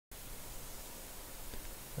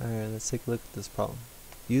Alright, let's take a look at this problem.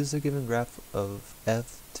 Use the given graph of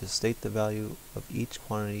f to state the value of each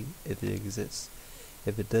quantity if it exists.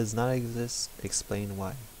 If it does not exist, explain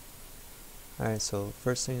why. Alright, so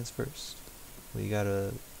first things first, we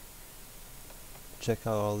gotta check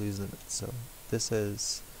out all these limits. So this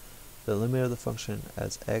says the limit of the function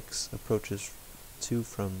as x approaches 2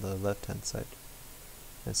 from the left hand side.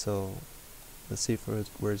 And so let's see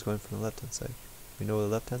where it's going from the left hand side. We know what the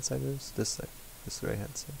left hand side is? This side. This is the right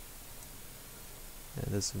hand side.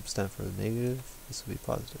 And this will stand for the negative, this will be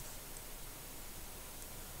positive.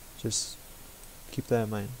 Just keep that in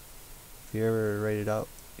mind. If you ever write it out,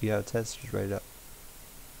 you have a test, just write it out.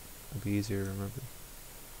 It'll be easier to remember.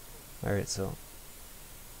 Alright, so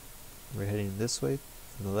we're heading this way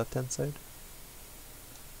from the left hand side.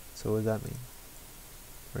 So what does that mean?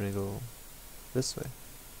 We're going to go this way.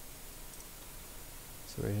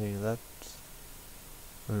 So we're heading left.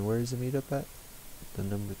 And where does it meet up at? The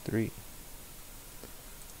number 3.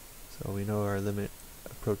 So we know our limit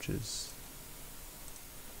approaches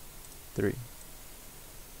 3.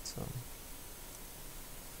 So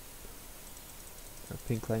our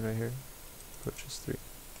pink line right here approaches 3.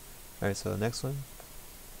 Alright, so the next one,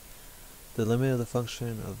 the limit of the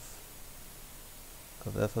function of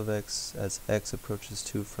f of x as x approaches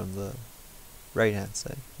 2 from the right hand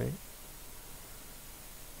side, right?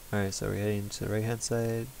 Alright, so we're heading to the right hand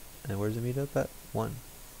side, and where does it meet up at? 1.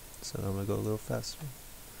 So I'm going to go a little faster.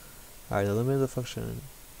 Alright, the limit of the function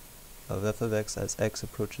of f of x as x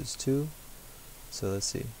approaches 2. So let's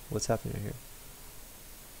see, what's happening here?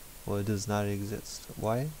 Well, it does not exist.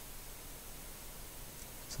 Why?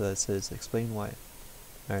 So that says explain why.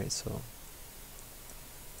 Alright, so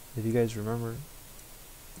if you guys remember,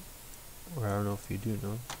 or I don't know if you do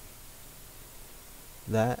know,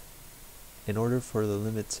 that in order for the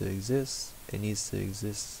limit to exist, it needs to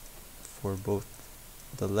exist for both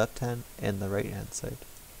the left hand and the right hand side.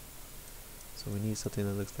 So we need something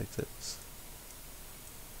that looks like this.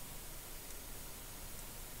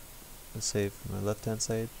 Let's say from the left hand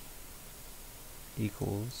side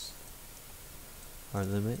equals our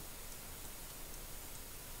limit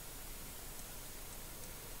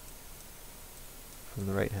from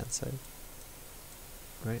the right hand side,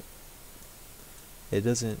 right? It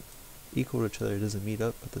doesn't equal to each other, it doesn't meet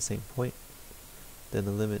up at the same point, then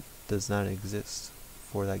the limit does not exist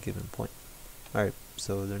for that given point. Alright,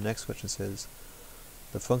 so the next question says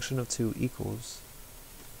the function of 2 equals,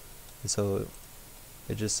 and so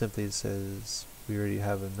it just simply says we already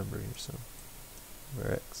have a number here, so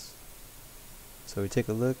we're x. So we take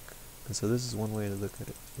a look, and so this is one way to look at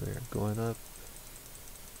it. We're going up,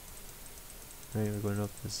 right? We're going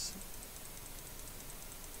up this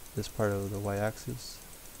part of the y-axis,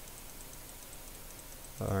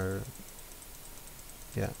 or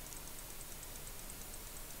yeah.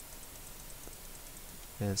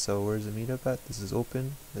 And so where does it meet up at? This is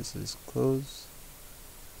open, this is closed,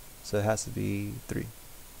 so it has to be 3.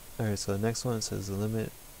 Alright, so the next one says the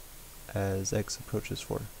limit as x approaches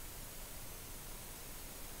 4.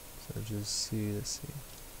 So just see, let's see.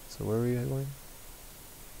 So where are we going?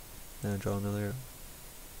 Now draw another arrow.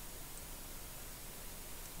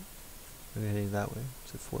 We're heading that way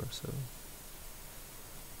to 4, so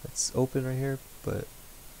it's open right here, but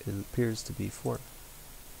it appears to be 4.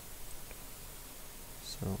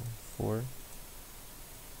 So 4.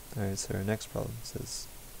 Alright, so our next problem says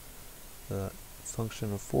the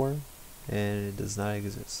function of 4 and it does not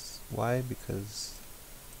exist. Why? Because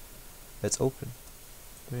it's open,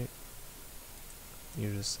 right?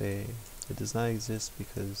 You just say it does not exist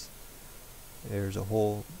because there's a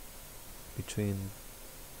hole between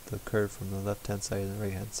the curve from the left hand side and the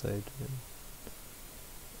right hand side, and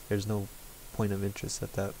there's no point of interest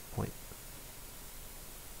at that point.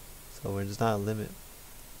 So it's not a limit.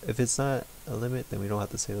 If it's not a limit, then we don't have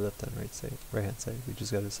to say the left hand right hand side. We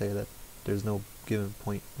just got to say that there's no given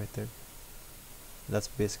point right there. And that's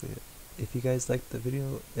basically it. If you guys liked the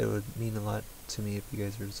video, it would mean a lot to me if you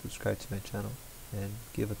guys were to subscribe to my channel and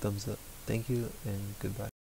give a thumbs up. Thank you and goodbye.